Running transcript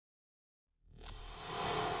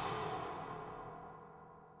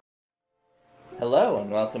Hello and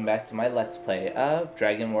welcome back to my Let's Play of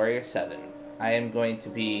Dragon Warrior 7. I am going to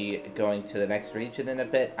be going to the next region in a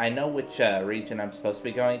bit. I know which region I'm supposed to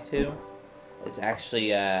be going to. It's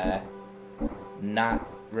actually not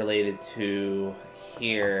related to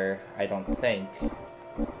here, I don't think.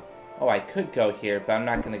 Oh, I could go here, but I'm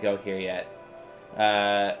not going to go here yet.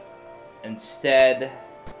 Instead,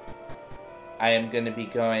 I am going to be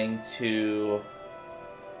going to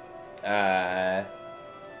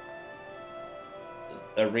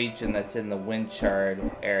a region that's in the wind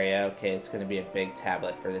shard area. Okay, it's going to be a big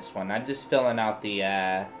tablet for this one. I'm just filling out the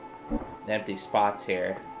empty spots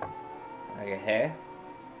here. Okay,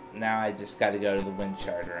 now I just got to go to the wind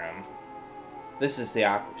shard room. This is the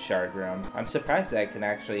aqua shard room. I'm surprised that I can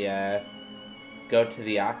actually go to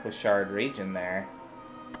the aqua shard region there.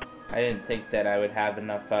 I didn't think that I would have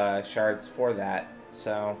enough shards for that.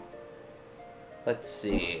 So let's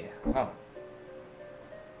see. Oh.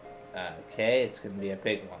 Okay, it's going to be a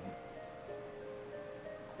big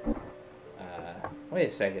one. Wait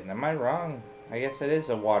a second, am I wrong? I guess it is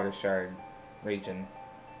a water shard region.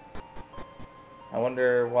 I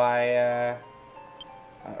wonder why,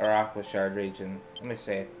 or aqua shard region. Let me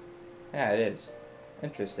see. Yeah, it is.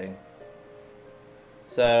 Interesting.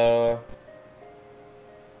 So,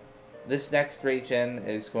 this next region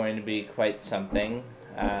is going to be quite something.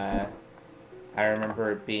 I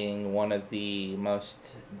remember it being one of the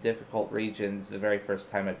most difficult regions the very first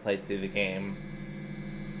time I played through the game.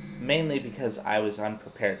 Mainly because I was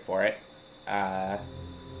unprepared for it. I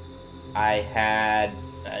had,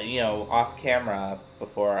 you know, off camera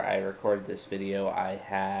before I recorded this video, I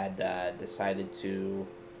had decided to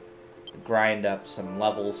grind up some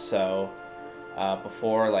levels. So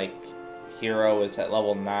before, like, Hero was at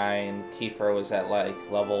level 9, Kiefer was at, like,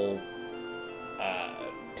 level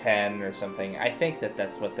 10 or something. I think that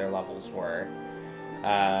that's what their levels were.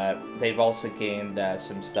 They've also gained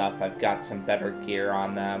some stuff. I've got some better gear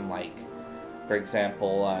on them, like, for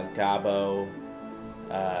example, Gabo,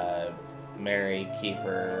 Mary,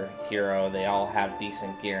 Kiefer, Hero, they all have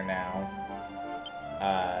decent gear now.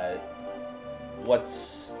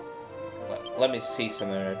 Let me see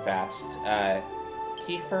something really fast.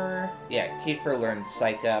 Kiefer learned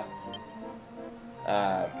Psych Up.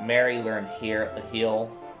 Mary learned Heal,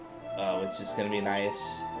 which is going to be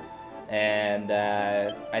nice. And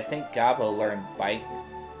I think Gabo learned Bike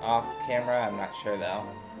off camera. I'm not sure though.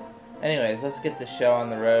 Anyways, let's get the show on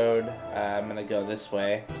the road. I'm going to go this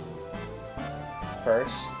way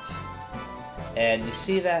first. And you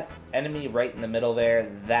see that enemy right in the middle there?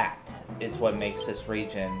 That is what makes this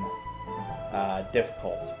region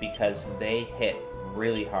difficult, because they hit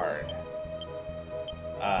really hard.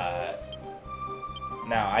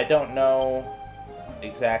 Now, I don't know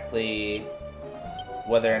exactly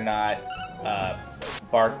whether or not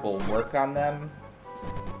bark will work on them.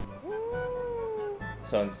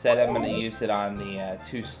 So instead I'm going to use it on the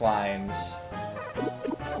 2 slimes,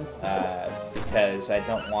 because I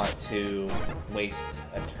don't want to waste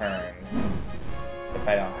a turn if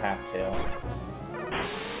I don't have to.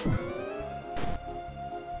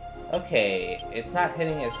 Okay, it's not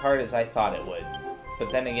hitting as hard as I thought it would.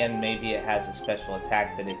 But then again, maybe it has a special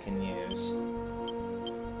attack that it can use.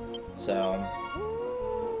 So,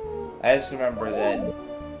 I just remember that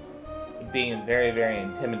being very, very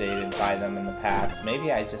intimidated by them in the past.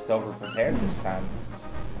 Maybe I just over-prepared this time.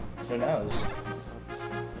 Who knows?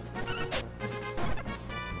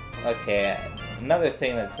 Okay, another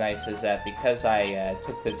thing that's nice is that because I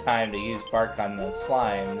took the time to use bark on the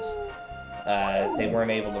slimes, they weren't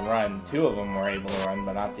able to run. 2 of them were able to run,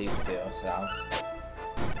 but not these 2, so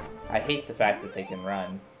I hate the fact that they can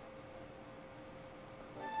run.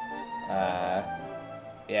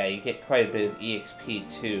 Yeah, you get quite a bit of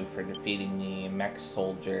EXP too for defeating the mech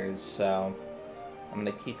soldiers, so I'm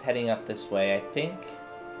gonna keep heading up this way. I think,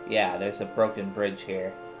 yeah, there's a broken bridge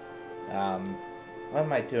here. What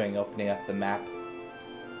am I doing opening up the map?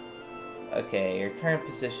 Okay, your current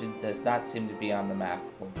position does not seem to be on the map.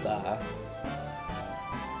 Well, duh.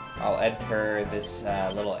 I'll enter this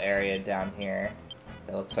little area down here.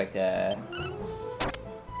 It looks like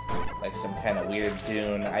some kind of weird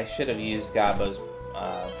dune. I should have used Gabo's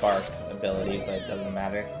bark ability, but it doesn't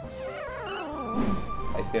matter.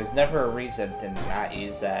 Like, there's never a reason to not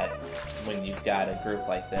use that when you've got a group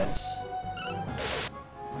like this.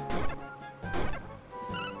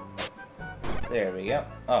 There we go.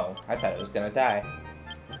 Oh, I thought it was gonna die.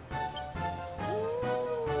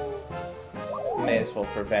 May as well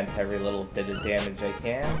prevent every little bit of damage I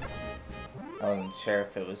can. I wasn't sure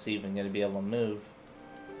if it was even gonna be able to move.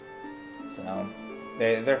 So,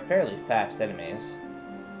 they're fairly fast enemies.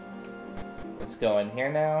 Let's go in here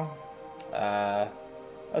now.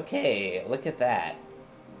 Okay, look at that.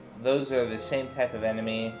 Those are the same type of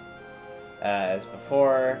enemy as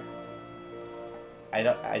before. I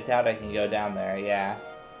doubt I can go down there, yeah.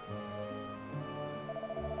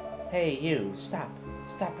 Hey, you, stop.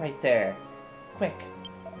 Stop right there. Quick,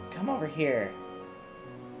 come over here.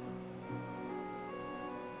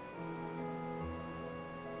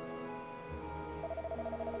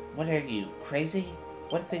 What are you, crazy?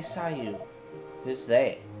 What if they saw you? Who's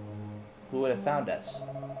they? Who would have found us?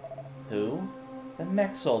 Who? The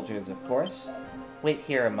mech soldiers, of course. Wait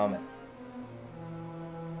here a moment.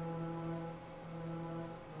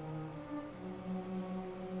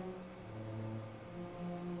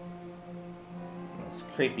 It's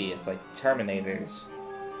creepy. It's like Terminators.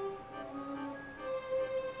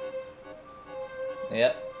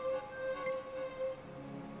 Yep.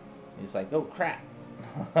 He's like, oh crap.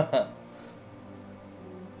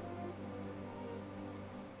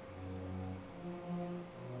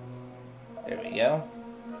 There we go.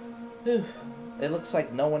 Whew. It looks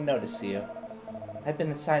like no one noticed you. I've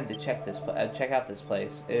been assigned to check out this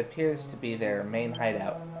place. It appears to be their main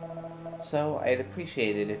hideout. So I'd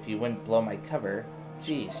appreciate it if you wouldn't blow my cover.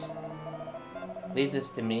 Jeez. Leave this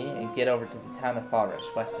to me and get over to the town of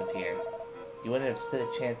Falrish, west of here. You wouldn't have stood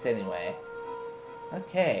a chance anyway.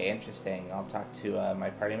 Okay, interesting. I'll talk to my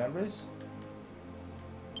party members.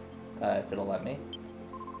 If it'll let me.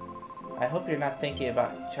 I hope you're not thinking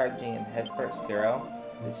about charging in head first, hero.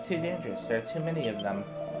 It's too dangerous. There are too many of them.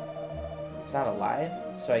 It's not alive,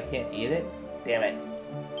 so I can't eat it? Damn it.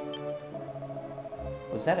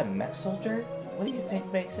 Was that a mech soldier? What do you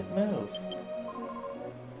think makes it move?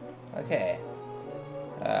 Okay.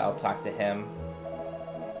 I'll talk to him.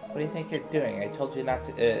 What do you think you're doing? I told you not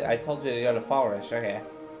to, I told you to go to Falrish. Okay.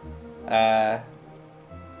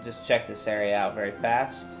 Just check this area out very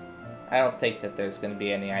fast. I don't think that there's going to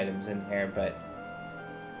be any items in here, but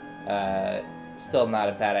still not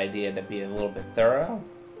a bad idea to be a little bit thorough.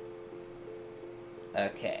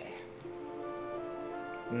 Okay.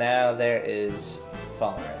 Now there is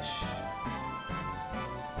Falrish.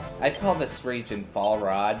 I call this region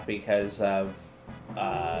Falrod because of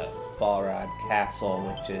Falrod Castle,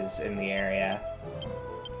 which is in the area.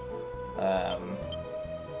 I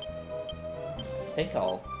think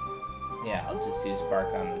I'll just use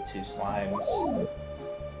bark on the two slimes.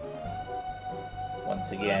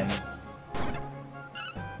 Once again,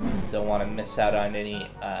 don't want to miss out on any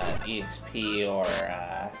EXP or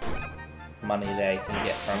money that I can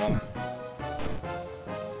get from them.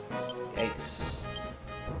 Yikes.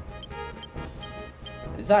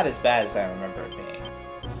 It's not as bad as I remember it being.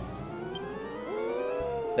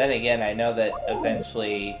 Then again, I know that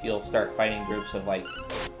eventually you'll start fighting groups of like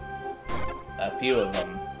a few of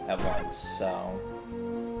them at once, so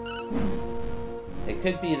it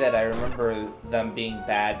could be that I remember them being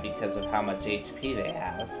bad because of how much HP they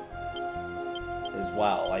have as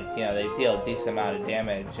well. Like, you know, they deal a decent amount of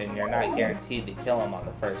damage and you're not guaranteed to kill them on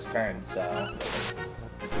the first turn, so.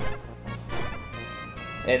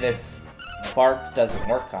 And if bark doesn't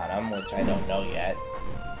work on them, which I don't know yet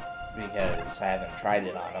because I haven't tried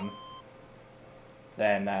it on them,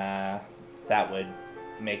 then that would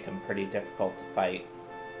make them pretty difficult to fight.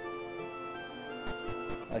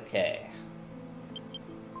 Okay.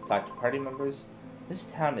 Talk to party members. This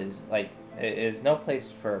town is no place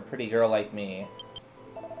for a pretty girl like me.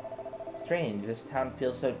 Strange, this town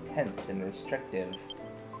feels so tense and restrictive.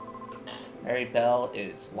 Mary Bell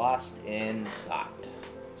is lost in thought.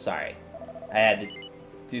 Sorry. I had to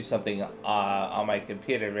do something on my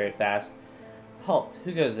computer very fast. Halt,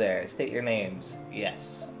 who goes there? State your names.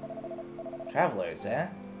 Yes. Travelers, eh?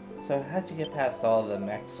 So how'd you get past all the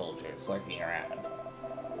mech soldiers lurking around?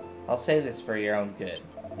 I'll say this for your own good.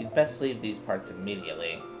 You'd best leave these parts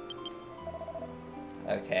immediately.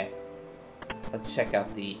 Okay. Let's check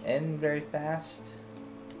out the inn very fast.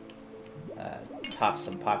 Toss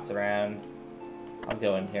some pots around. I'll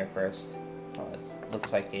go in here first. Oh, it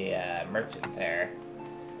looks like a merchant there.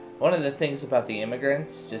 One of the things about the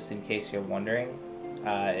immigrants, just in case you're wondering,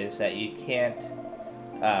 is that you can't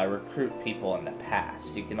recruit people in the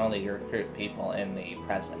past. You can only recruit people in the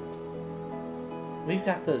present. We've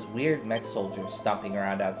got those weird mech soldiers stomping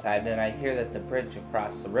around outside, and I hear that the bridge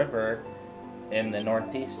across the river in the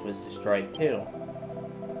northeast was destroyed too.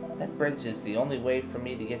 That bridge is the only way for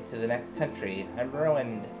me to get to the next country. I'm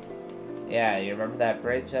ruined. Yeah, you remember that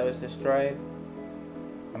bridge that was destroyed?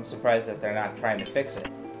 I'm surprised that they're not trying to fix it.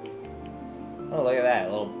 Oh, look at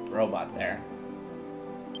that little robot there.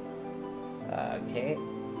 Okay.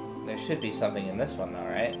 There should be something in this one though,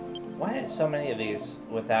 right? Why are so many of these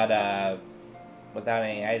without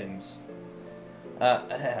any items?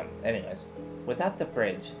 Anyways. Without the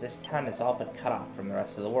bridge, this town is all but cut off from the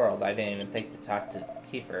rest of the world. I didn't even think to talk to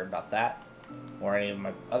Kiefer about that. Or any of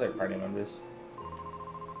my other party members.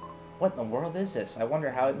 What in the world is this? I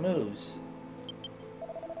wonder how it moves.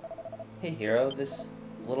 Hey, hero, this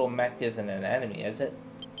little mech isn't an enemy, is it?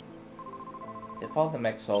 If all the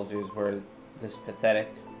mech soldiers were this pathetic,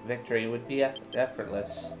 victory would be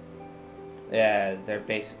effortless. Yeah, they're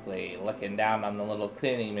basically looking down on the little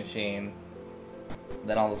cleaning machine.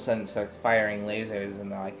 Then all of a sudden starts firing lasers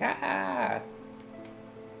and they're like, ah!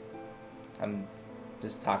 I'm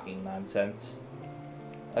just talking nonsense.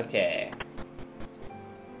 Okay.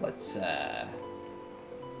 Let's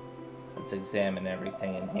examine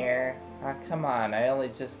everything in here. Ah, come on, I only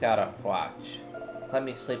just got off watch. Let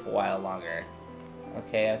me sleep a while longer.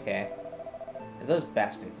 Okay, okay. If those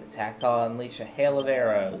bastards attack, I'll unleash a hail of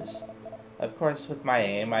arrows. Of course, with my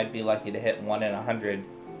aim, I'd be lucky to hit 1 in 100.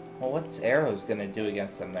 Well, what's arrows gonna do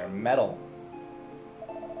against them? They're metal.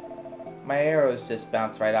 My arrows just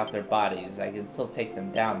bounce right off their bodies. I can still take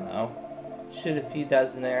them down, though. Shoot a few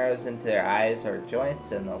dozen arrows into their eyes or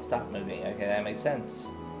joints, and they'll stop moving. Okay, that makes sense.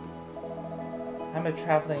 I'm a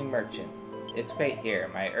traveling merchant. It's great here.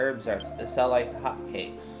 My herbs sell like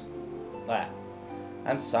hotcakes. Ah,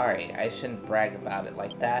 I'm sorry. I shouldn't brag about it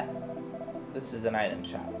like that. This is an item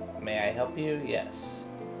shop. May I help you? Yes.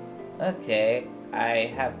 Okay.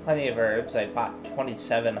 I have plenty of herbs. I bought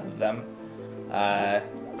 27 of them.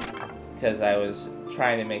 Because I was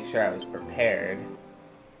trying to make sure I was prepared.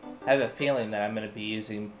 I have a feeling that I'm going to be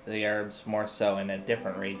using the herbs more so in a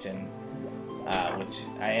different region. Which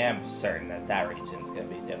I am certain that that region is going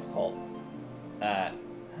to be difficult.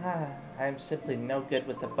 I'm simply no good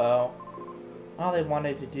with the bow. All I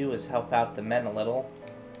wanted to do was help out the men a little.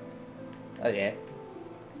 Okay.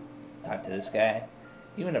 Talk to this guy.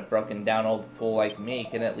 Even a broken down old fool like me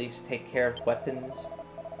can at least take care of weapons.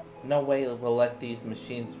 No way we'll let these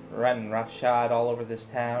machines run roughshod all over this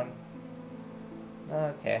town.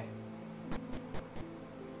 Okay.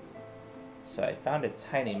 So I found a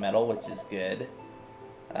tiny medal, which is good.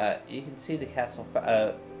 You can see the castle.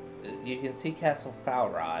 You can see Castle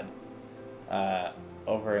Falrod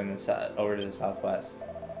over to the southwest.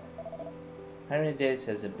 How many days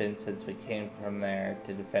has it been since we came from there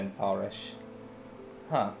to defend Falrish?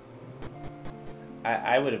 Huh.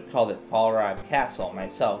 I would have called it Falrod Castle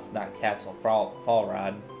myself, not Castle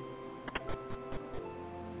Falrod.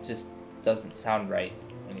 Just doesn't sound right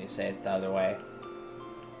when you say it the other way.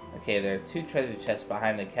 Okay, there are 2 treasure chests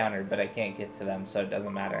behind the counter, but I can't get to them, so it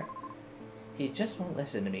doesn't matter. He just won't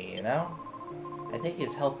listen to me, you know? I think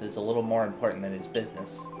his health is a little more important than his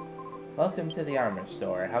business. Welcome to the armor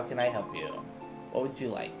store. How can I help you? What would you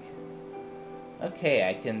like? Okay,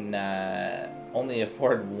 I can only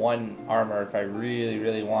afford 1 armor if I really,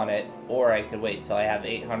 really want it, or I could wait till I have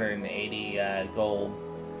 880 gold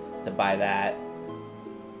to buy that.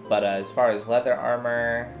 But as far as leather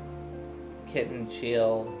armor, kitten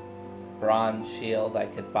shield, bronze shield, I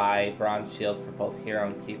could buy bronze shield for both Hero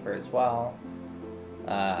and Kiefer as well.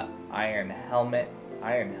 Iron helmet.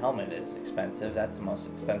 Iron helmet is expensive. That's the most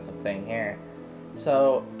expensive thing here.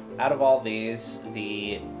 So, out of all these,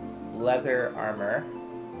 the leather armor,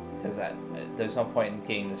 because there's no point in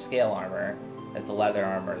getting the scale armor if the leather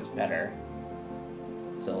armor is better.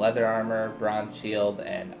 So leather armor, bronze shield,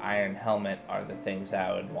 and iron helmet are the things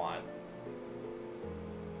I would want.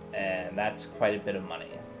 And that's quite a bit of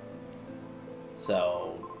money.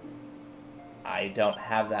 So I don't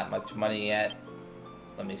have that much money yet.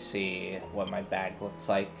 Let me see what my bag looks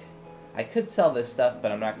like. I could sell this stuff,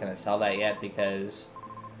 but I'm not going to sell that yet because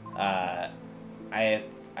I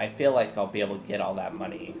feel like I'll be able to get all that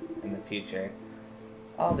money in the future.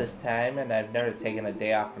 All this time, and I've never taken a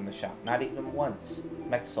day off from the shop. Not even once.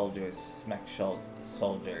 Mech soldiers.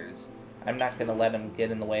 I'm not going to let them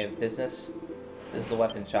get in the way of business. This is the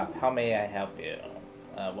weapon shop. How may I help you?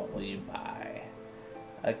 What will you buy?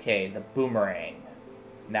 Okay, the boomerang.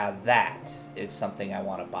 Now that is something I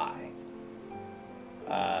want to buy.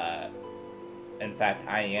 In fact,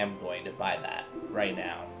 I am going to buy that right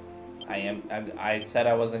now. I said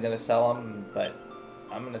I wasn't going to sell them, but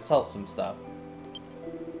I'm going to sell some stuff.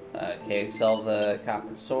 Okay, sell the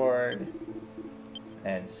copper sword.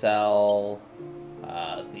 And sell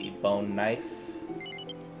the bone knife.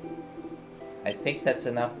 I think that's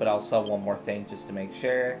enough, but I'll sell one more thing just to make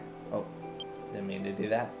sure. Oh, didn't mean to do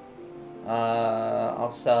that.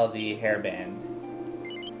 I'll sell the hairband.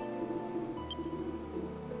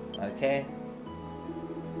 Okay.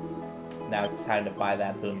 Now it's time to buy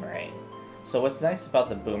that boomerang. So what's nice about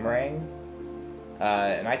the boomerang,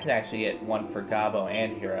 and I can actually get one for Gabo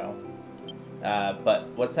and Hero, But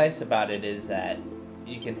what's nice about it is that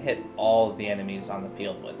you can hit all of the enemies on the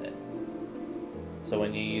field with it. So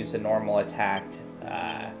when you use a normal attack,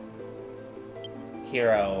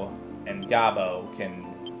 Hero and Gabo can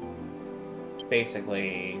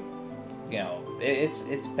basically, you know,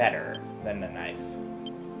 it's better than the knife.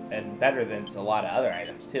 And better than a lot of other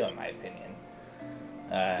items too, in my opinion.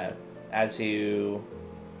 As you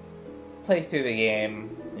play through the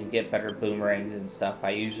game and get better boomerangs and stuff, I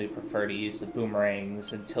usually prefer to use the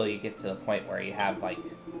boomerangs until you get to the point where you have like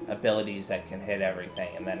abilities that can hit everything,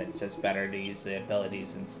 and then it's just better to use the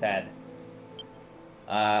abilities instead.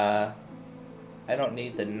 I don't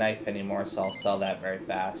need the knife anymore, so I'll sell that very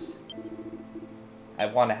fast. I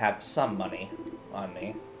want to have some money on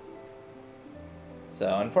me.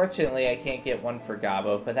 So, unfortunately, I can't get one for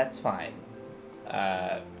Gabo, but that's fine.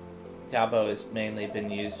 Gabo has mainly been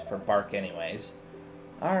used for bark anyways.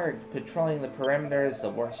 Arg, patrolling the perimeter is the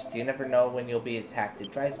worst. You never know when you'll be attacked.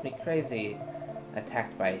 It drives me crazy.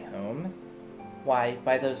 Attacked by whom? Why,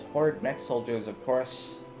 by those horrid mech soldiers, of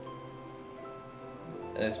course.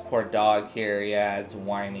 This poor dog here, yeah, it's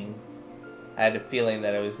whining. I had a feeling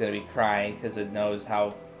that it was going to be crying because it knows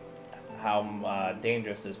how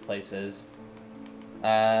dangerous this place is.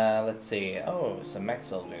 Let's see. Oh, some mech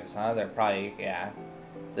soldiers, huh? They're probably, yeah.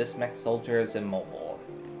 This mech soldier is immobile.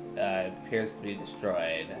 Appears to be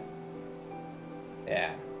destroyed.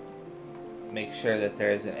 Yeah. Make sure that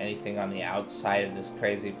there isn't anything on the outside of this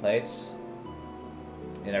crazy place.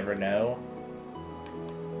 You never know.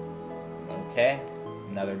 Okay.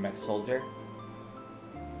 Another mech soldier.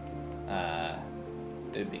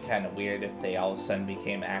 It'd be kind of weird if they all of a sudden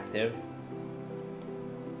became active.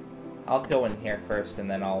 I'll go in here first,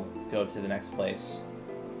 and then I'll go to the next place.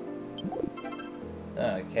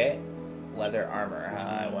 Okay. Leather armor,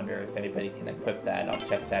 huh? I wonder if anybody can equip that. I'll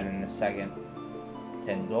check that in a second.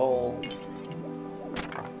 10 gold.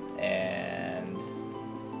 And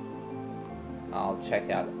I'll check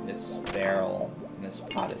out this barrel and this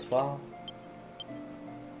pot as well.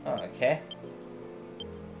 Okay.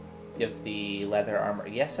 Give the leather armor.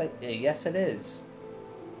 Yes, yes it is.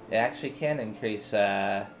 It actually can increase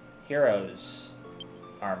Hero's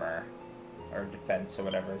armor or defense or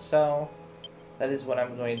whatever. So that is what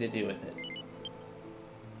I'm going to do with it.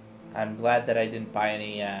 I'm glad that I didn't buy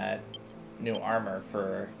any new armor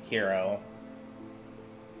for Hero.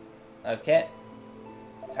 Okay.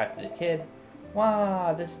 Talk to the kid.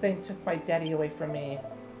 Wow, this thing took my daddy away from me.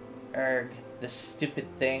 Erg, this stupid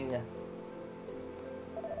thing.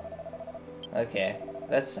 Okay,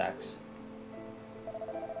 that sucks.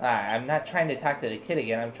 I'm not trying to talk to the kid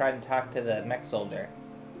again, I'm trying to talk to the mech soldier.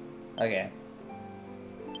 Okay.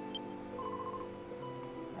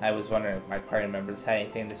 I was wondering if my party members had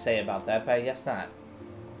anything to say about that, but I guess not.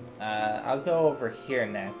 I'll go over here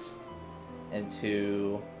next,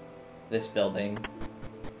 into this building,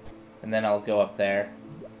 and then I'll go up there.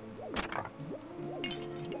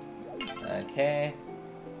 Okay.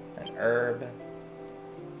 An herb.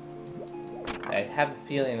 I have a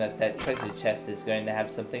feeling that that treasure chest is going to have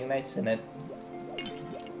something nice in it.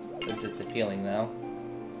 It's just a feeling, though.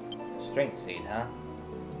 Strength seed, huh?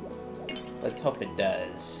 Let's hope it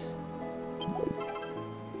does.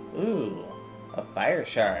 Ooh, a fire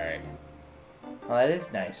shard. Well, that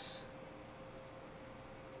is nice.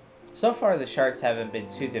 So far, the shards haven't been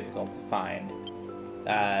too difficult to find.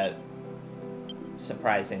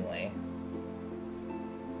 Surprisingly.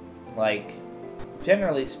 Like,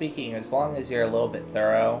 generally speaking, as long as you're a little bit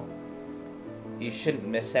thorough, you shouldn't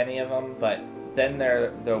miss any of them, but then there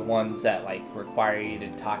are the ones that, like, require you to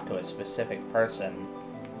talk to a specific person.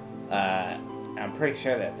 I'm pretty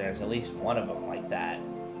sure that there's at least one of them like that.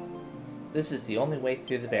 This is the only way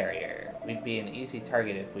through the barrier. We'd be an easy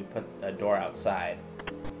target if we put a door outside.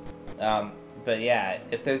 But yeah,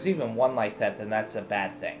 if there's even one like that, then that's a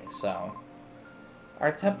bad thing, so.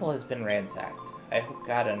 Our temple has been ransacked. I hope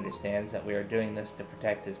God understands that we are doing this to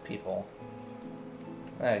protect his people.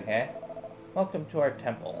 Okay. Welcome to our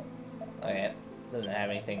temple. Okay, doesn't have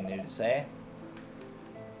anything new to say.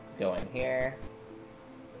 Go in here.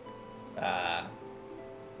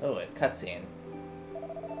 Oh, a cutscene.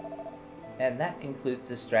 And that concludes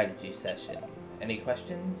the strategy session. Any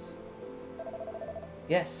questions?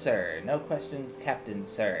 Yes, sir. No questions, Captain,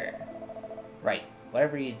 sir. Right.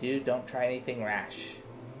 Whatever you do, don't try anything rash.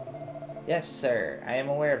 Yes, sir. I am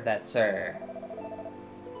aware of that, sir.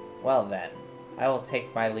 Well then, I will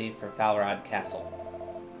take my leave for Falrod Castle.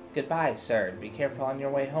 Goodbye, sir. Be careful on your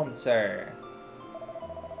way home, sir.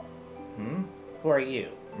 Who are you?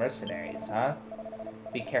 Mercenaries, huh?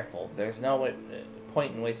 Be careful. There's no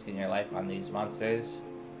point in wasting your life on these monsters.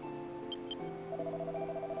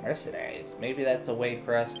 Mercenaries. Maybe that's a way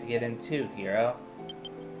for us to get in too, hero.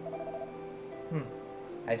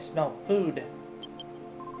 I smell food.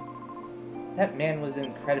 That man was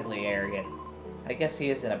incredibly arrogant. I guess he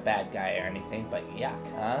isn't a bad guy or anything, but yuck,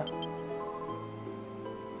 huh?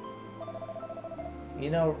 You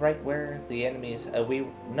know right where the enemy's... we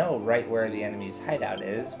know right where the enemy's hideout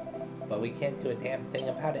is, but we can't do a damn thing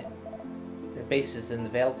about it. Their base is in the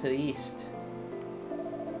Vale to the east.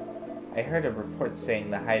 I heard a report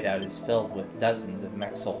saying the hideout is filled with dozens of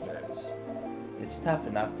mech soldiers. It's tough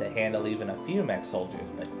enough to handle even a few mech soldiers,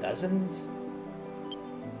 but dozens?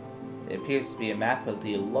 It appears to be a map of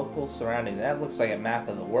the local surroundings. That looks like a map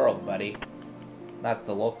of the world, buddy. Not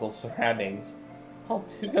the local surroundings.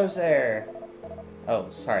 Halt, who goes there? Oh,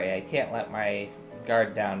 sorry, I can't let my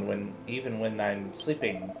guard down even when I'm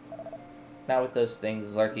sleeping. Not with those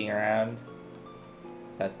things lurking around.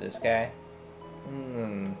 Talk to this guy.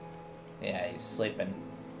 Yeah, he's sleeping.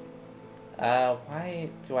 Why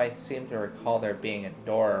do I seem to recall there being a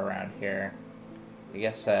door around here? I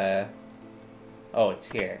guess, oh, it's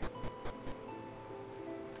here.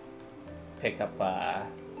 Pick up,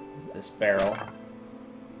 this barrel.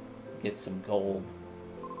 Get some gold.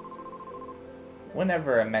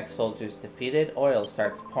 Whenever a mech soldier's defeated, oil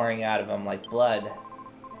starts pouring out of him like blood.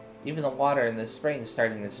 Even the water in this spring is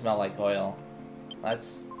starting to smell like oil.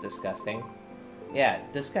 That's disgusting. Yeah,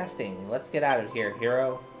 disgusting. Let's get out of here,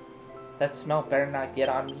 hero. That smell better not get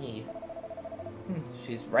on me.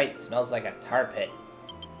 She's right. Smells like a tar pit.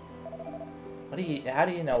 How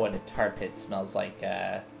do you know what a tar pit smells like,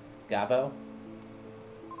 Gabo?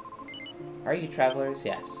 Are you travelers?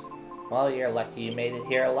 Yes. Well, you're lucky you made it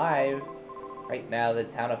here alive. Right now, the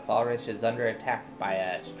town of Falrish is under attack by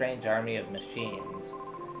a strange army of machines.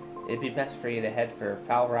 It'd be best for you to head for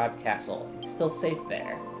Falrod Castle. It's still safe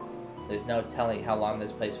there. There's no telling how long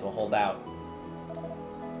this place will hold out.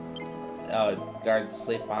 Oh, guards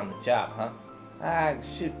sleep on the job, huh? Ah,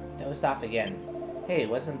 shoot, dozed off again. Hey,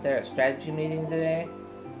 wasn't there a strategy meeting today?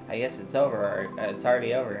 I guess it's over, or it's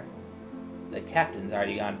already over. The captain's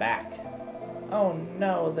already gone back. Oh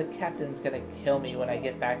no, the captain's gonna kill me when I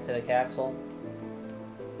get back to the castle.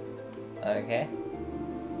 Okay.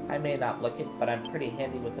 I may not look it, but I'm pretty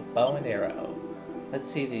handy with a bow and arrow. Let's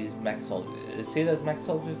see these mech soldiers. See those mech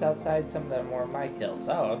soldiers outside? Some of them were my kills.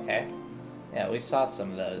 Oh, okay. Yeah, we saw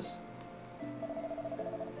some of those.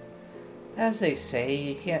 As they say,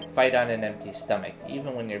 you can't fight on an empty stomach,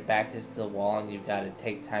 even when your back is to the wall and you've got to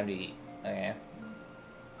take time to eat. Okay.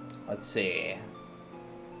 Let's see.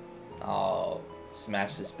 I'll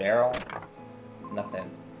smash this barrel. Nothing.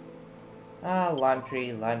 Ah,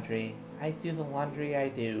 laundry, laundry. I do the laundry, I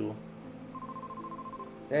do.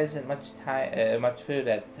 There isn't much food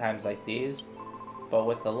at times like these, but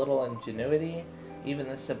with a little ingenuity, even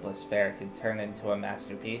the simplest fare can turn into a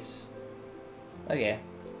masterpiece. Okay.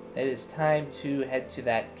 It is time to head to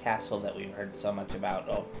that castle that we've heard so much about.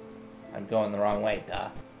 Oh, I'm going the wrong way, duh.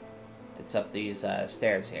 It's up these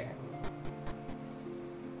stairs here.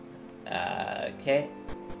 Okay.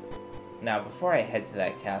 Now, before I head to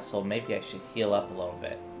that castle, maybe I should heal up a little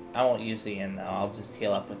bit. I won't use the inn, though. I'll just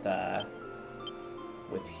heal up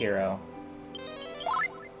with Hero.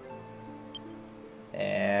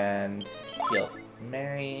 And heal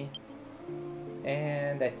Mary.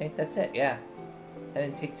 And I think that's it, yeah. I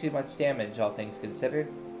didn't take too much damage, all things considered.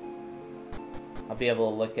 I'll be able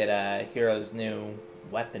to look at Hero's new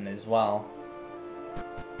weapon as well.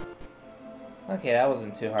 Okay, that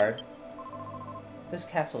wasn't too hard. This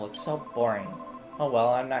castle looks so boring. Oh well,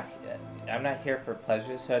 I'm not here for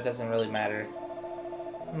pleasure, so it doesn't really matter.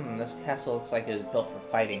 This castle looks like it was built for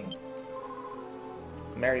fighting.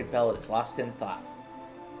 Mary Bell is lost in thought.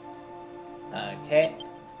 Okay.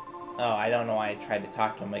 Oh, I don't know why I tried to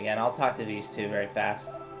talk to him again. I'll talk to these two very fast.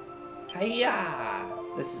 Hiya!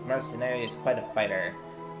 This mercenary is quite a fighter,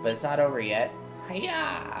 but it's not over yet.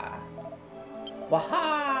 Hiya!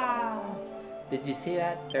 Waha! Did you see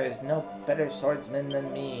that? There is no better swordsman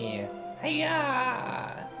than me.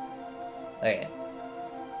 Hiya! Okay.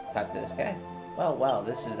 Talk to this guy. Well,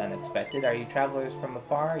 this is unexpected. Are you travelers from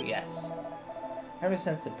afar? Yes. Ever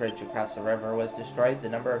since the bridge across the river was destroyed, the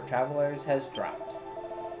number of travelers has dropped.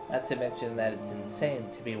 Not to mention that it's insane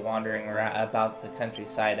to be wandering around about the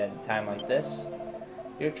countryside at a time like this.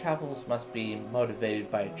 Your travels must be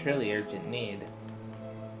motivated by a truly urgent need.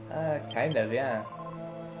 Kind of, yeah.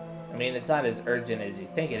 I mean, it's not as urgent as you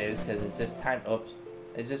think it is, because it's just time... Oops.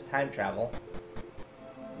 It's just time travel.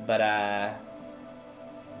 But,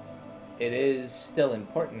 it is still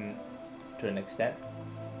important to an extent.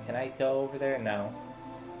 Can I go over there? No.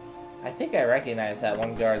 I think I recognize that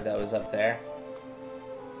one guard that was up there.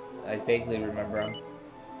 I vaguely remember him.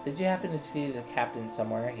 Did you happen to see the captain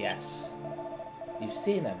somewhere? Yes. You've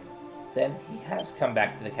seen him. Then he has come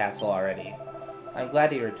back to the castle already. I'm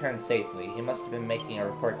glad he returned safely. He must have been making a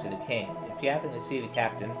report to the king. If you happen to see the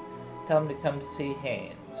captain, tell him to come see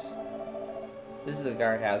Haynes. This is a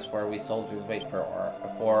guardhouse where we soldiers wait for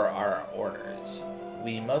our orders.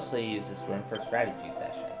 We mostly use this room for strategy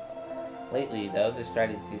sessions. Lately, though, the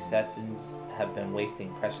strategy sessions have been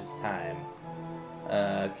wasting precious time.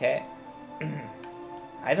 Okay.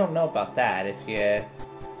 I don't know about that. If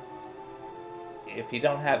you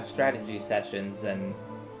don't have strategy sessions, then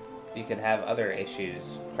you could have other issues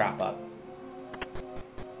crop up.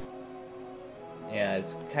 Yeah,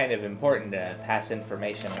 it's kind of important to pass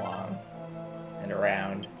information along and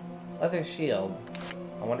around. Leather shield.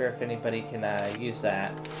 I wonder if anybody can use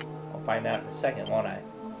that. I'll find out in a second, won't I?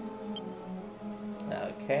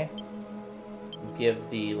 Okay. Give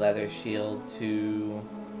the leather shield to...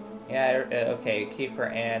 Yeah, okay,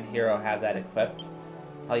 Kiefer and Hero have that equipped.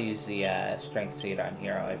 I'll use the strength seed on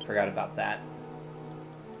Hero. I forgot about that.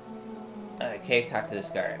 Okay, talk to this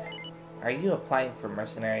guard. Are you applying for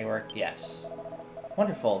mercenary work? Yes.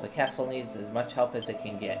 Wonderful. The castle needs as much help as it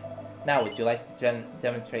can get. Now, would you like to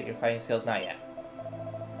demonstrate your fighting skills? Not yet.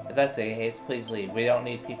 If that's the case, please leave. We don't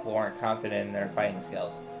need people who aren't confident in their fighting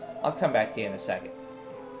skills. I'll come back to you in a second.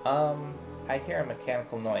 I hear a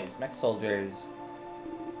mechanical noise. Mech soldiers...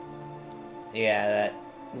 Yeah, that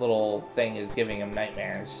little thing is giving him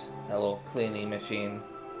nightmares. That little cleaning machine.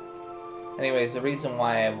 Anyways, the reason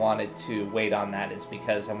why I wanted to wait on that is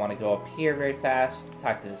because I want to go up here very fast,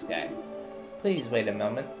 talk to this guy. Please wait a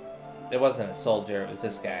moment. It wasn't a soldier, it was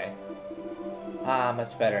this guy. Ah,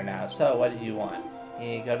 much better now. So, what do you want?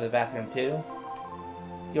 You go to the bathroom too?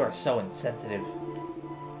 You are so insensitive.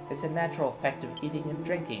 It's a natural effect of eating and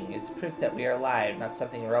drinking. It's proof that we are alive, not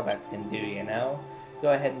something robots can do, you know?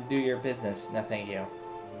 Go ahead and do your business. No, thank you.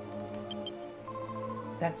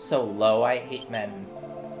 That's so low. I hate men.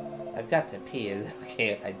 I've got to pee. Is it okay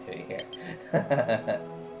if I do it here?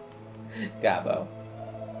 Gabo.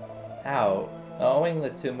 How? Owing the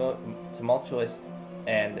tumultuous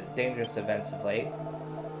and dangerous events of late,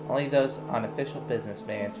 only those on official business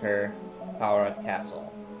may enter Falrish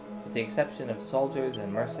Castle. With the exception of soldiers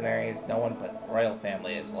and mercenaries, no one but the royal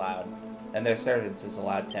family is allowed, and their servants is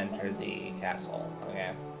allowed to enter the castle.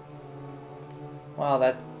 Okay. Well,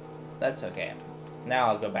 that's okay. Now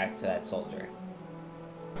I'll go back to that soldier.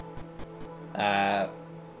 Are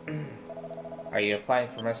you applying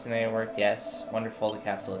for mercenary work? Yes. Wonderful. The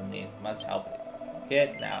castle needs much help.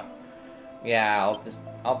 Good. Now. Yeah,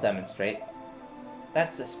 I'll demonstrate.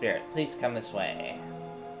 That's the spirit. Please come this way.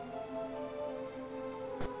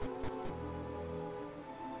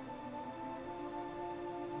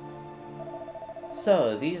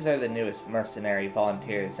 So, these are the newest mercenary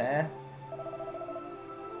volunteers, eh?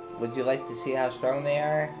 Would you like to see how strong they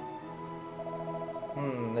are?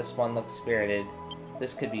 This one looks spirited.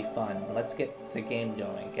 This could be fun. Let's get the game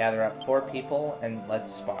going. Gather up 4 people and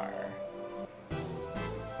let's spar.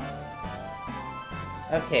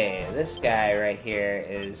 Okay, this guy right here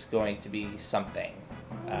is going to be something,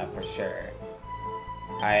 for sure.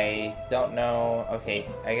 I don't know... Okay,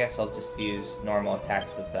 I guess I'll just use normal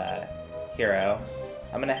attacks with Hero.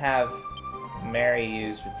 I'm gonna have Mary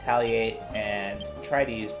use Retaliate and try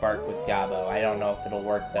to use Bark with Gabo. I don't know if it'll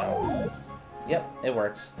work though. Yep, it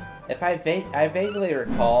works. If I vaguely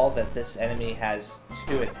recall that this enemy has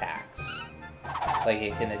 2 attacks. Like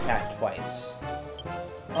it can attack twice.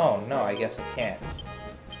 Oh no, I guess it can't.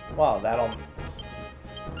 Well, that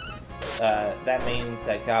means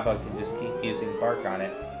that Gabo can just keep using Bark on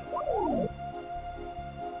it.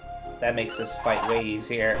 That makes this fight way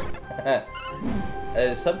easier.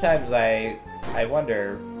 Sometimes I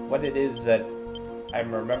wonder what it is that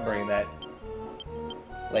I'm remembering that...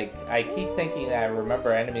 Like, I keep thinking that I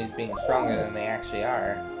remember enemies being stronger than they actually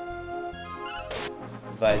are.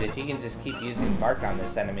 But if you can just keep using Bark on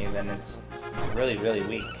this enemy, then it's really, really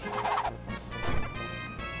weak.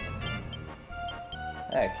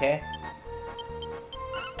 Okay.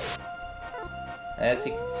 As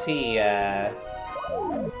you can see,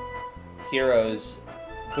 Hero's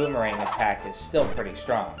boomerang attack is still pretty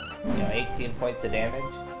strong. You know, 18 points of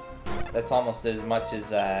damage. That's almost as much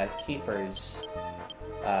as Kiefer's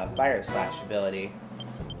Fire Slash ability.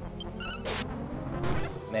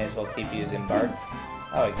 May as well keep using Bark.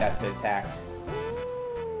 Oh, it got to attack.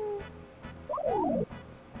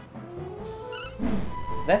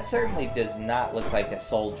 That certainly does not look like a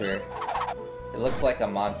soldier. It looks like a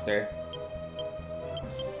monster.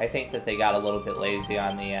 I think that they got a little bit lazy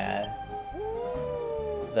on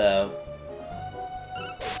the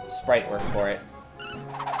sprite work for it.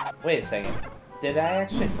 Wait a second. Did I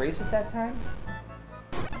actually freeze at that time?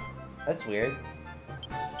 That's weird.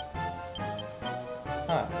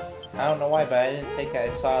 Huh. I don't know why, but I didn't think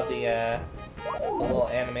I saw the little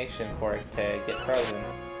animation for it to get frozen.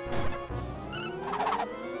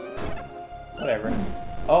 Whatever.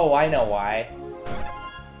 Oh, I know why.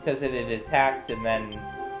 Because it had attacked and then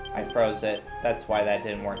I froze it. That's why that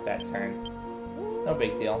didn't work that turn. No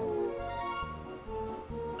big deal.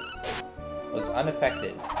 Was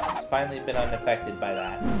unaffected. It's finally been unaffected by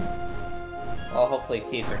that. Well, hopefully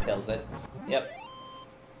Kiefer kills it. Yep.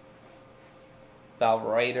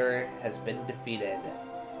 Falrish has been defeated.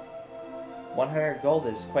 100 gold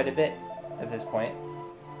is quite a bit at this point.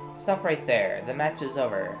 Stop right there. The match is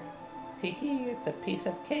over. Teehee, it's a piece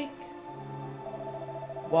of cake.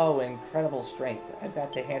 Whoa, incredible strength. I've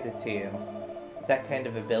got to hand it to you. With that kind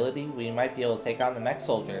of ability, we might be able to take on the mech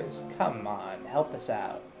soldiers. Come on, help us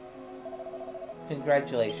out.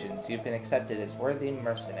 Congratulations, you've been accepted as worthy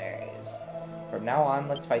mercenaries. From now on,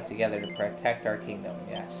 let's fight together to protect our kingdom,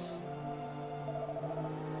 yes.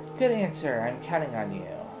 Good answer, I'm counting on you.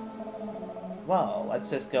 Well, let's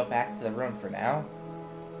just go back to the room for now.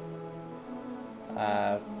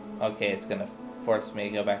 Okay, it's gonna force me to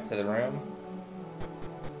go back to the room.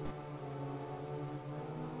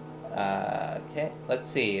 Okay, let's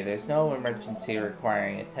see. There's no emergency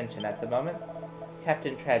requiring attention at the moment.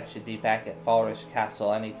 Captain Tread should be back at Falrish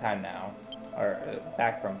Castle anytime now. Or,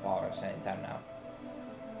 back from Falrish anytime now.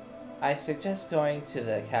 I suggest going to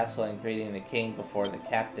the castle and greeting the king before the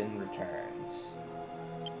captain returns.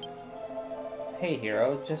 Hey,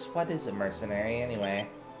 hero, just what is a mercenary anyway?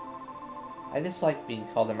 I dislike being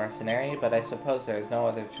called a mercenary, but I suppose there is no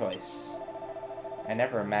other choice. I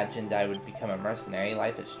never imagined I would become a mercenary.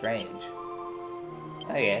 Life is strange.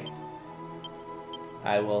 Okay.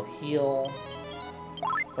 I will heal...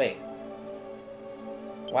 Wait.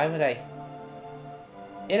 Why would I...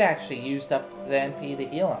 It actually used up the NP to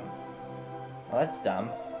heal him. Well, that's dumb.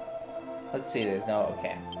 Let's see, there's no...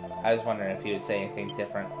 Okay. I was wondering if you would say anything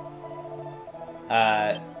different.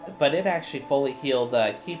 But it actually fully healed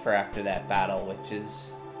Kiefer after that battle, which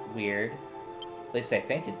is weird. At least I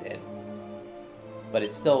think it did. But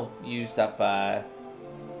it still used up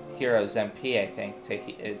Hero's MP, I think,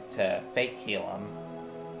 to fake heal him.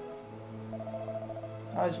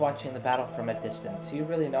 I was watching the battle from a distance. You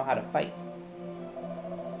really know how to fight.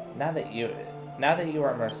 Now that you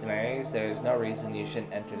are mercenaries, there is no reason you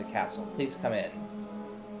shouldn't enter the castle. Please come in.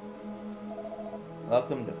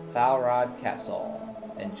 Welcome to Falrish Castle,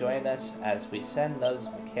 and join us as we send those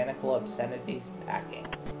mechanical obscenities packing.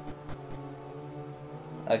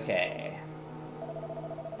 Okay.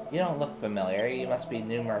 You don't look familiar. You must be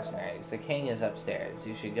new mercenaries. The king is upstairs.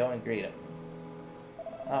 You should go and greet him.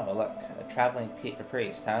 Oh, look. A traveling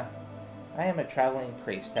priest, huh? I am a traveling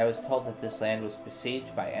priest. I was told that this land was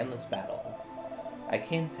besieged by endless battle. I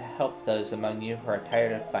came to help those among you who are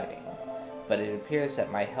tired of fighting, but it appears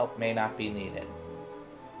that my help may not be needed.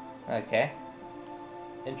 Okay.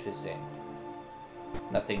 Interesting.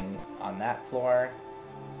 Nothing on that floor.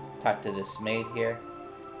 Talk to this maid here.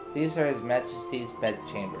 These are His Majesty's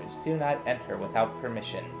bedchambers. Do not enter without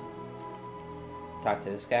permission. Talk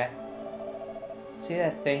to this guy. See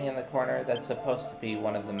that thing in the corner? That's supposed to be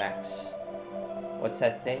one of the mechs. What's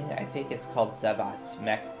that thing? I think it's called Zebat's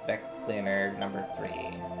Mech Vect Cleaner number 3.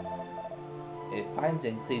 It finds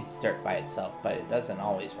and cleans dirt by itself, but it doesn't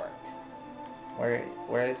always work.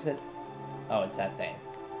 Where is it? Oh, it's that thing.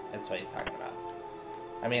 That's what he's talking about.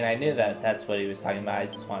 I mean, I knew that that's what he was talking about. I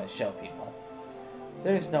just want to show people.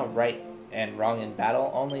 There is no right and wrong in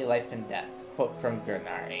battle, only life and death. Quote from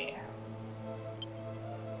Gurnari.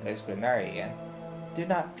 There's Gurnari again. Do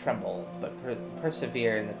not tremble, but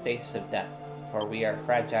persevere in the face of death, for we are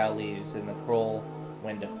fragile leaves in the cruel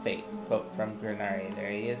wind of fate. Quote from Gurnari. There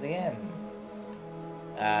he is again.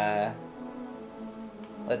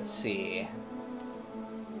 Let's see.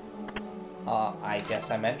 I guess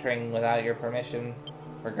I'm entering without your permission,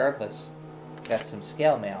 regardless. Got some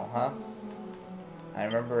scale mail, huh? I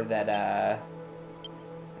remember that,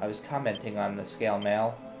 I was commenting on the scale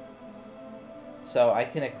mail. So I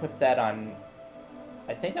can equip that on...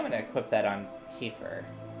 I think I'm going to equip that on Kiefer.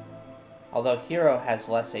 Although Hero has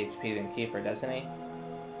less HP than Kiefer, doesn't he?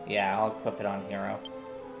 Yeah, I'll equip it on Hero.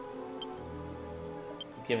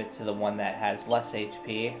 Give it to the one that has less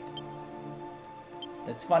HP.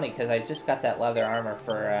 It's funny, because I just got that leather armor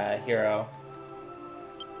for Hero.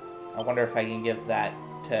 I wonder if I can give that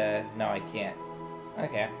to... No, I can't.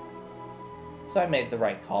 Okay. So I made the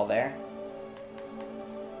right call there.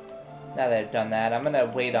 Now that I've done that, I'm going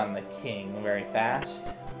to wait on the king very fast.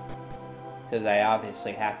 Because I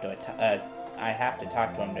obviously have to... I have to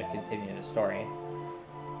talk to him to continue the story.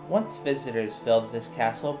 Once visitors filled this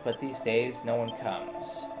castle, but these days no one comes.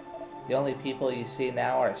 The only people you see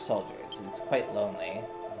now are soldiers. It's quite lonely.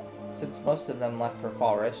 Since most of them left for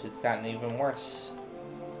Falrish, it's gotten even worse.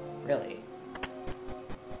 Really?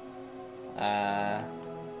 I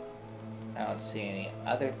don't see any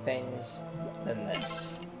other things than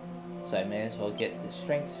this. So I may as well get the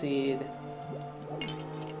strength seed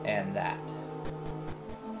and that.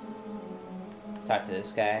 Talk to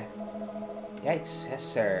this guy. Yikes, yes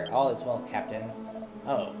sir, all is well, Captain.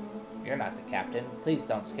 Oh, you're not the captain. Please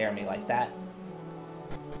don't scare me like that.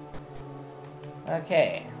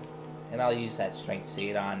 Okay, and I'll use that strength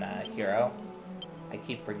seed on Hero. I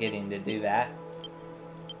keep forgetting to do that.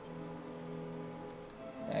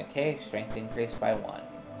 Okay, strength increased by 1.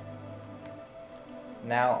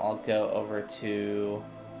 Now I'll go over to...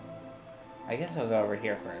 I guess I'll go over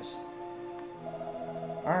here first.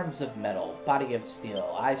 Arms of metal, body of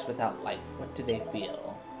steel, eyes without life, what do they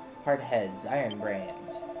feel? Hard heads, iron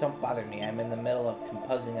brains. Don't bother me, I'm in the middle of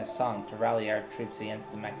composing a song to rally our troops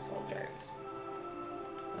against the mech soldiers.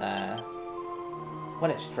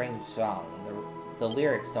 What a strange song. The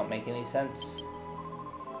lyrics don't make any sense.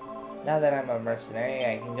 Now that I'm a mercenary,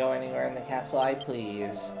 I can go anywhere in the castle I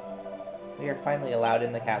please. We are finally allowed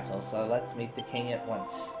in the castle, so let's meet the king at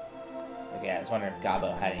once. Okay, I was wondering if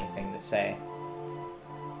Gabo had anything to say.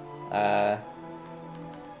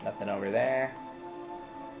 Nothing over there.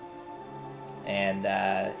 And,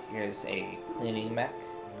 here's a cleaning mech.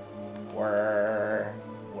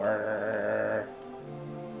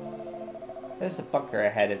 There's a bunker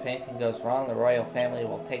ahead. If anything goes wrong, the royal family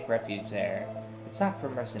will take refuge there. It's not for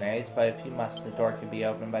mercenaries, but if you must, the door can be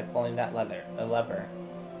opened by pulling that lever.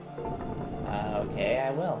 Okay,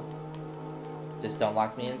 I will. Just don't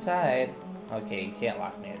lock me inside. Okay, you can't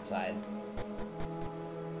lock me inside.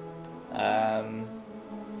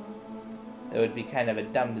 It would be kind of a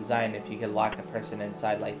dumb design if you could lock a person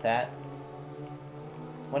inside like that.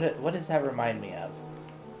 What does that remind me of?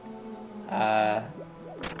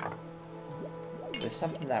 There's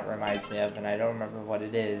something that reminds me of, and I don't remember what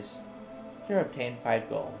it is. Here, obtain 5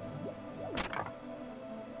 gold.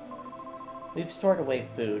 We've stored away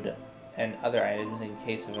food and other items in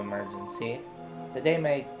case of emergency. The day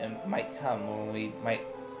might come when we might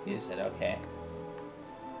use it. Okay.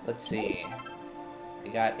 Let's see. We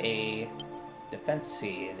got a defense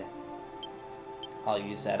seed. I'll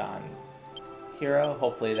use that on Hero.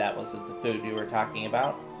 Hopefully that wasn't the food you were talking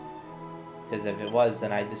about. Because if it was,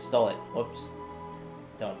 then I just stole it. Whoops.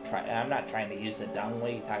 Don't try. I'm not trying to use the dung. What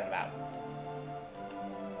are you talking about?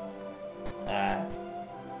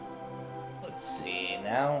 Let's see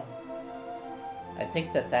now. I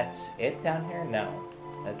think that's it down here? No.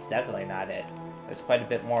 That's definitely not it. There's quite a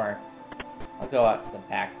bit more. I'll go out the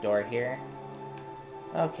back door here.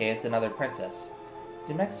 Okay, it's another princess.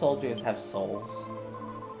 Do mech soldiers have souls?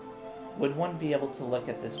 Would one be able to look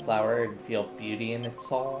at this flower and feel beauty in its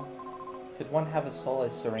soul? Could one have a soul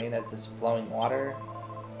as serene as this flowing water?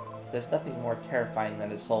 There's nothing more terrifying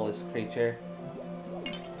than a soulless creature.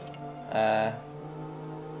 I'm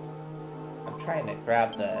trying to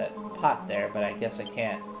grab the pot there, but I guess I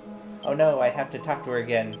can't. Oh no, I have to talk to her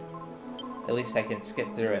again. At least I can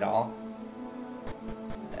skip through it all.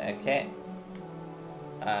 Okay.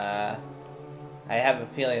 I have a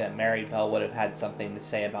feeling that Maribel would have had something to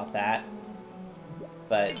say about that.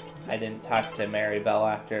 But I didn't talk to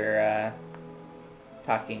Maribel after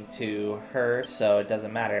talking to her, so it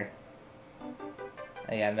doesn't matter.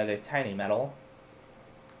 I got another tiny metal.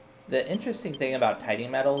 The interesting thing about tiny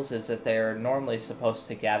metals is that they're normally supposed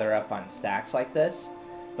to gather up on stacks like this,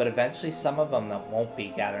 but eventually some of them won't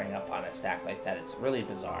be gathering up on a stack like that. It's really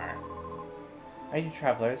bizarre. Are you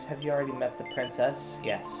travelers? Have you already met the princess?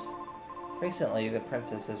 Yes. Recently, the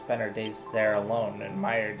princess has spent her days there alone and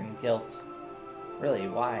mired in guilt. Really,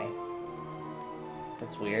 why?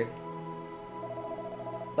 That's weird.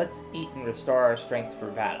 Let's eat and restore our strength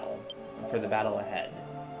for battle, for the battle ahead.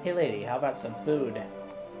 Hey lady, how about some food?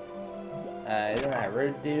 Isn't that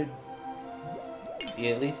rude, dude?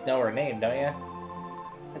 You at least know her name, don't you?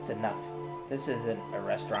 That's enough. This isn't a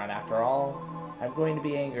restaurant after all. I'm going to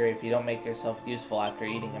be angry if you don't make yourself useful after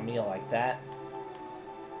eating a meal like that.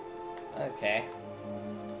 Okay.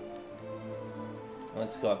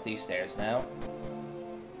 Let's go up these stairs now.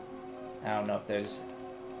 I don't know if there's...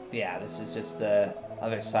 Yeah, this is just the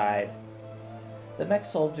other side. The mech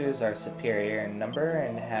soldiers are superior in number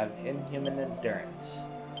and have inhuman endurance.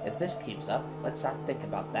 If this keeps up, let's not think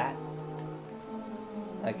about that.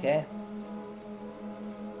 Okay.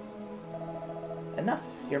 Enough!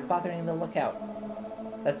 You're bothering the lookout.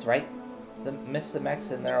 That's right. Miss the mechs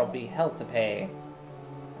and there'll be hell to pay.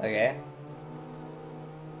 Okay.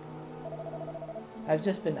 I've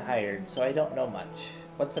just been hired, so I don't know much.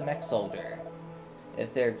 What's a mech soldier?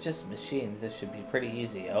 If they're just machines, this should be pretty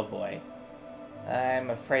easy. Oh boy. I'm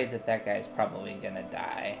afraid that guy's probably gonna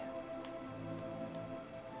die.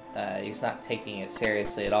 He's not taking it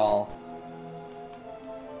seriously at all.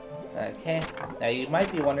 Okay. Now you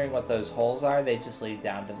might be wondering what those holes are. They just lead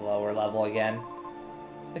down to the lower level again.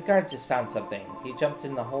 The guard just found something. He jumped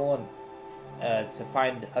in the hole and, to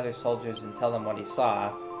find other soldiers and tell them what he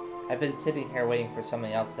saw. I've been sitting here waiting for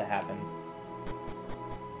something else to happen.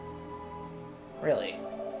 Really?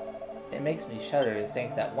 It makes me shudder to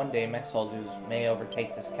think that one day mech soldiers may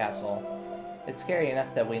overtake this castle. It's scary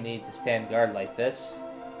enough that we need to stand guard like this.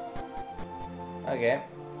 Okay.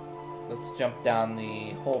 Let's jump down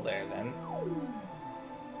the hole there then.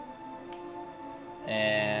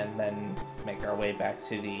 And then make our way back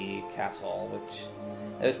to the castle, which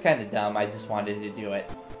it was kind of dumb. I just wanted to do it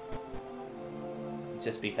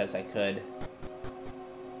just because I could.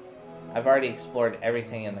 I've already explored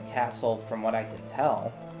everything in the castle from what I can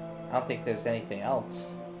tell. I don't think there's anything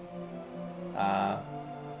else.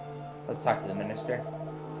 Let's talk to the minister.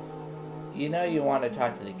 You know you want to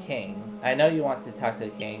talk to the king. I know you want to talk to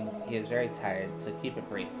the king. He is very tired, so keep it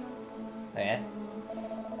brief. Okay?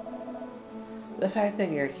 The fact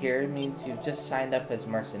that you're here means you've just signed up as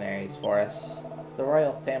mercenaries for us. The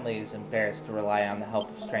royal family is embarrassed to rely on the help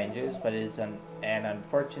of strangers, but it is an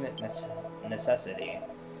unfortunate necessity.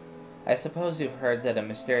 I suppose you've heard that a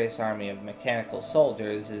mysterious army of mechanical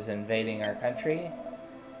soldiers is invading our country?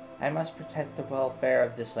 I must protect the welfare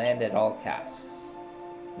of this land at all costs.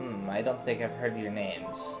 I don't think I've heard your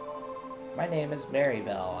names. My name is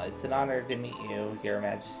Marybelle. It's an honor to meet you, Your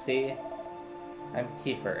Majesty. I'm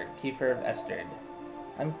Kiefer of Esterd.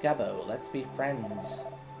 I'm Gubbo. Let's be friends.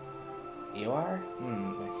 You are?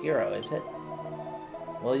 A hero, is it?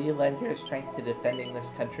 Will you lend your strength to defending this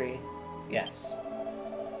country? Yes.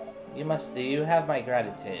 You have my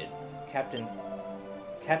gratitude. Captain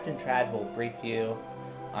Trad will brief you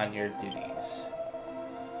on your duties.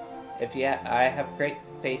 I have great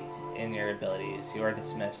faith in your abilities. You are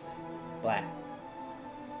dismissed. Blah.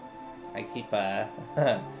 I keep,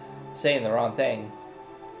 saying the wrong thing.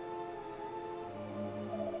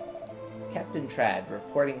 Captain Trad,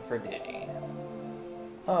 reporting for duty.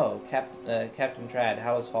 Oh, Captain Trad,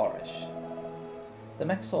 how is Falrish? The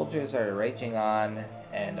mech soldiers are raging on,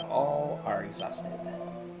 and all are exhausted.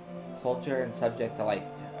 Soldier and subject alike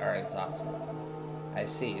are exhausted. I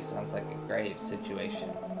see, sounds like a grave situation.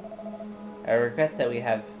 I regret that we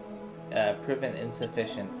have proven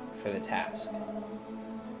insufficient for the task.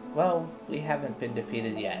 Well, we haven't been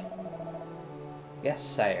defeated yet. Yes,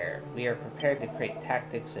 sire, we are prepared to create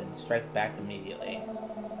tactics and strike back immediately.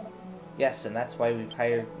 Yes, and that's why we've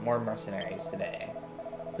hired more mercenaries today.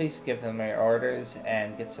 Please give them your orders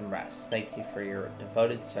and get some rest. Thank you for your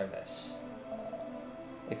devoted service.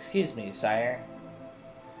 Excuse me, sire.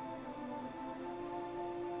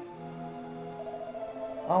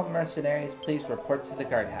 All mercenaries, please report to the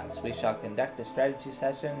guardhouse. We shall conduct a strategy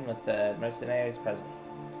session with the mercenaries present.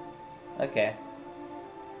 Okay.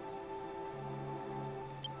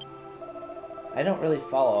 I don't really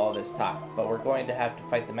follow all this talk, but we're going to have to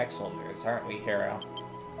fight the mech soldiers, aren't we, hero?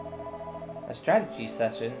 A strategy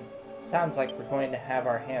session? Sounds like we're going to have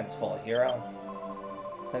our hands full, hero.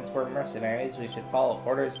 Since we're mercenaries, we should follow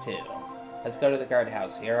orders too. Let's go to the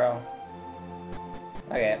guardhouse, hero.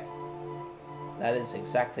 Okay. That is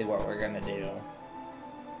exactly what we're gonna do.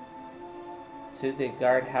 To the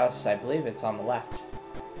guardhouse, I believe it's on the left.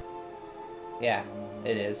 Yeah,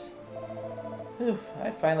 it is. Whew, I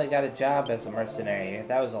finally got a job as a mercenary.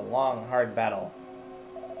 That was a long, hard battle.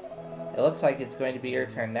 It looks like it's going to be your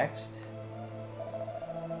turn next.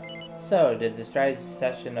 So, did the strategy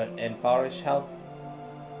session in Falrish help?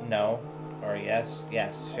 No. Or yes?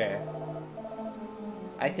 Yes, sure.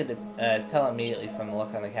 I could tell immediately from the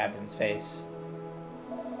look on the captain's face.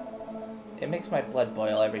 It makes my blood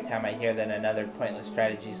boil every time I hear that another pointless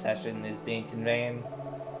strategy session is being convened.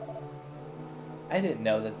 I didn't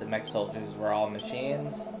know that the mech soldiers were all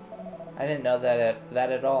machines. I didn't know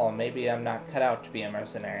that at all. Maybe I'm not cut out to be a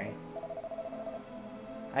mercenary.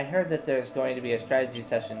 I heard that there's going to be a strategy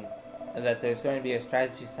session.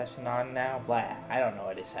 On now. Blah. I don't know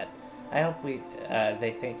what he said. I hope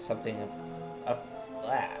they think something up.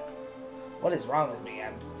 Blah. What is wrong with me?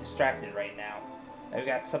 I'm distracted right now. I've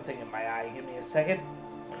got something in my eye. Give me a second.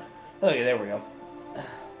 Okay, there we go.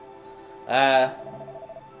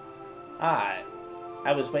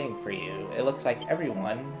 I was waiting for you. It looks like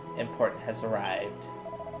everyone important has arrived.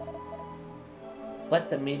 Let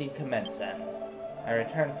the meeting commence then. I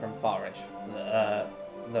returned from Falrish,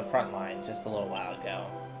 the front line, just a little while ago.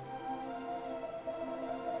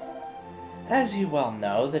 As you well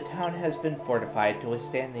know, the town has been fortified to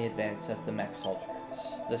withstand the advance of the mech soldiers.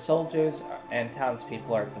 The soldiers and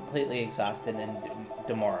townspeople are completely exhausted and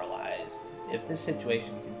demoralized. If this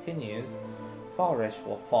situation continues, Falrish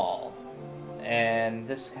will fall, and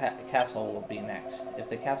this castle will be next. If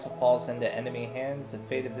the castle falls into enemy hands, the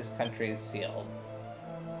fate of this country is sealed.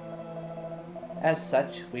 As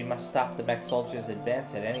such, we must stop the mech soldiers'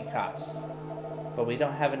 advance at any cost. But we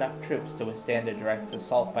don't have enough troops to withstand a direct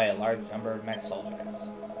assault by a large number of mech soldiers.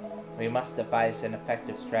 We must devise an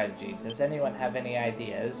effective strategy. Does anyone have any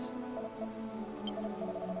ideas?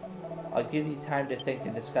 I'll give you time to think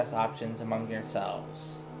and discuss options among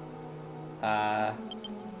yourselves.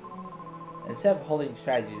 Instead of holding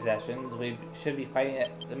strategy sessions, we should be fighting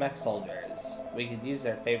the mech soldiers. We could use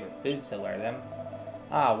their favorite foods to lure them.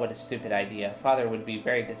 Ah, what a stupid idea. Father would be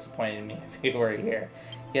very disappointed in me if he were here.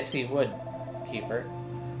 Yes, he would, Kiefer.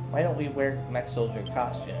 Why don't we wear mech soldier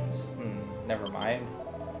costumes? Never mind.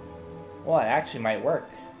 Well, it actually might work.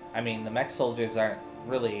 I mean, the mech soldiers aren't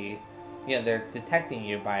really... they're detecting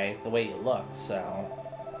you by the way you look, so...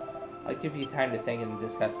 I'll give you time to think and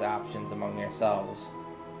discuss the options among yourselves.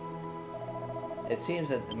 It seems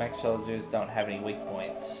that the mech soldiers don't have any weak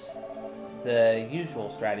points. The usual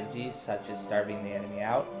strategies, such as starving the enemy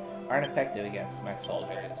out, aren't effective against mech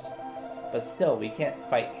soldiers. But still, we can't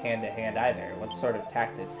fight hand-to-hand either. What sort of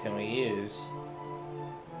tactics can we use?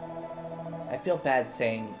 I feel bad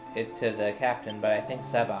saying it to the captain, but I think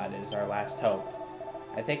Zebot is our last hope.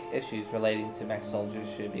 I think issues relating to mech soldiers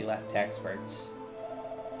should be left to experts.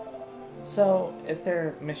 So, if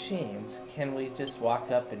they're machines, can we just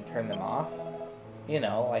walk up and turn them off?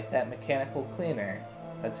 Like that mechanical cleaner.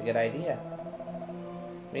 That's a good idea.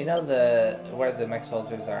 We know where the mech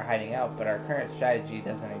soldiers are hiding out, but our current strategy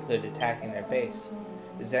doesn't include attacking their base.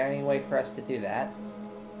 Is there any way for us to do that?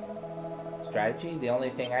 Strategy? The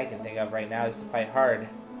only thing I can think of right now is to fight hard.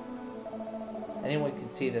 Anyone can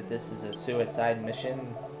see that this is a suicide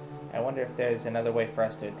mission. I wonder if there's another way for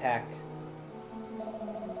us to attack.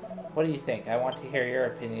 What do you think? I want to hear your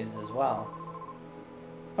opinions as well.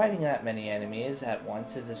 Fighting that many enemies at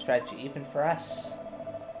once is a stretch even for us.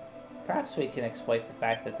 Perhaps we can exploit the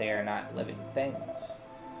fact that they are not living things.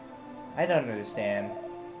 I don't understand.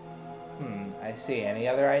 I see. Any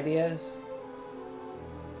other ideas?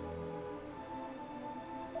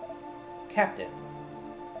 Captain.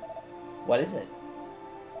 What is it?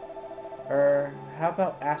 How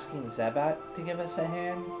about asking Zebot to give us a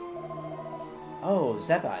hand? Oh,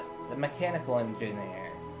 Zebot, the mechanical engineer.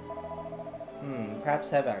 Perhaps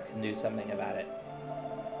Zebot can do something about it.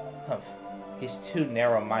 Humph. He's too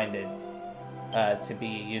narrow-minded to be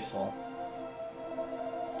useful.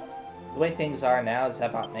 The way things are now,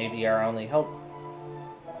 Zebot may be our only hope.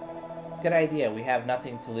 Good idea. We have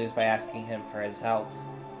nothing to lose by asking him for his help.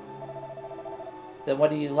 Then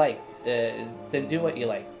what do you like? Then do what you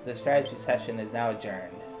like. The strategy session is now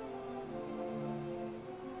adjourned.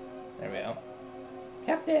 There we go.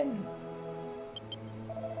 Captain!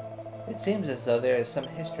 It seems as though there is some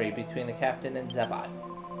history between the captain and Zebot.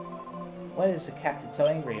 What is the captain so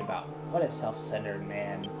angry about? What a self-centered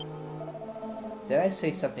man. Did I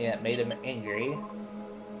say something that made him angry?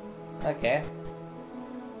 Okay.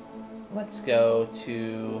 Let's go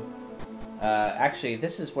to... actually,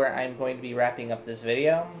 this is where I'm going to be wrapping up this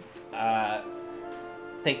video.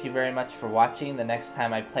 Thank you very much for watching. The next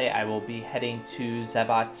time I play, I will be heading to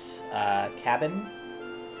Zebot's cabin.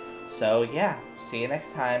 So, yeah. See you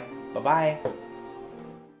next time. Bye-bye.